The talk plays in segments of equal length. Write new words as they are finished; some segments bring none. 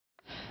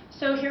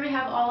So here we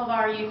have all of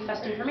our Youth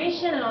Fest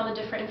information and all the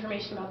different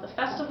information about the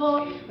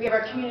festival. We have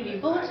our community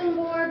bulletin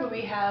board where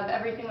we have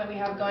everything that we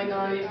have going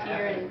on this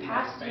year and in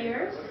past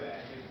years.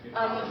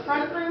 The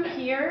front room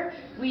here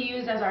we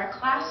use as our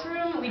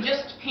classroom. We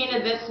just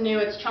painted this new,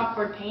 it's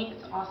chalkboard paint,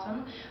 it's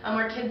awesome,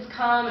 where kids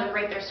come and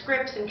write their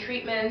scripts and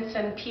treatments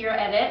and peer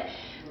edit.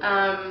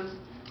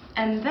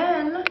 And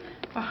then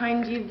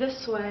behind you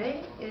this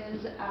way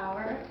is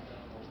our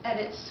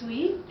edit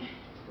suite,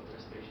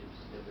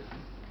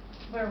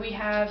 where we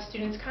have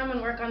students come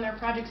and work on their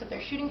projects that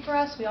they're shooting for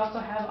us. We also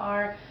have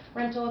our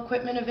rental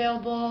equipment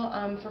available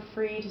for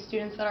free to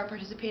students that are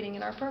participating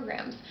in our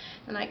programs.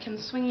 And I can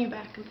swing you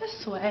back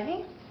this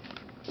way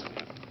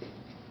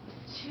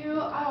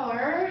to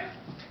our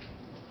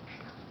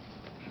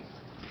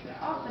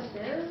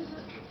offices,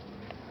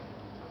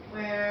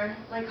 where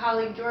my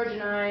colleague George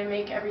and I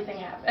make everything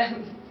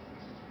happen.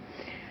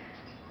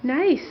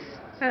 Nice.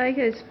 I like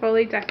it. It's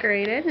fully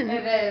decorated. And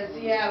it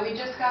is, yeah. We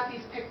just got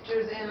these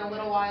pictures in a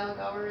little while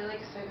ago. We're really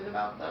excited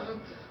about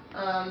them.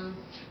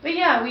 But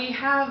yeah, we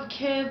have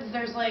kids.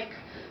 There's like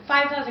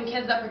 5,000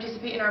 kids that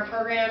participate in our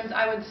programs.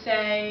 I would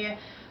say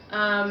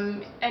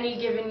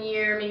any given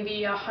year,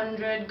 maybe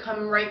 100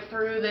 come right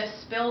through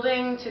this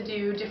building to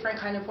do different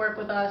kind of work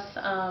with us.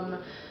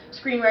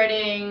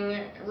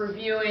 Screenwriting,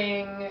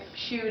 reviewing,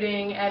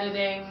 shooting,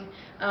 editing,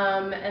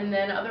 and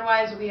then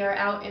otherwise we are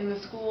out in the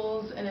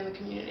schools and in the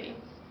community.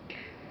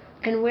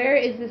 And where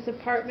is this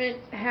apartment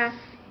half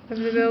of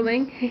the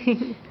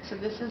building? So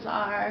this is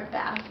our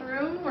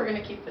bathroom. We're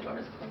going to keep the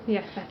doors closed.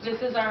 Yes, that's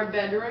This is our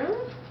bedroom.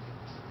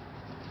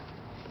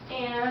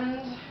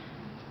 And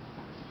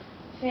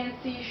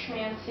fancy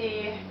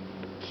schmancy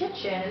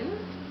kitchen.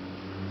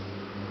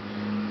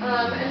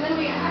 And then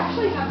we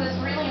actually have this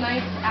really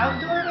nice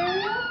outdoor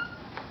area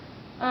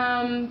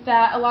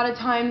that a lot of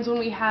times when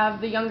we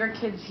have the younger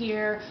kids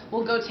here,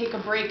 we'll go take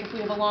a break if we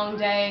have a long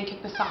day and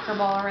kick the soccer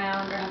ball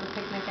around or have a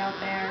picnic out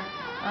there.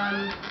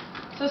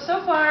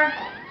 So far,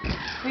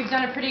 we've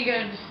done a pretty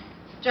good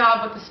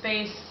job with the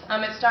space.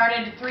 It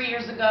started 3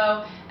 years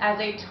ago as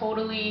a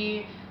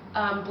totally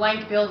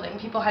blank building.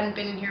 People hadn't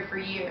been in here for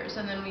years,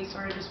 and then we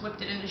sort of just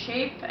whipped it into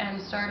shape and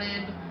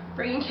started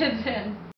bringing kids in.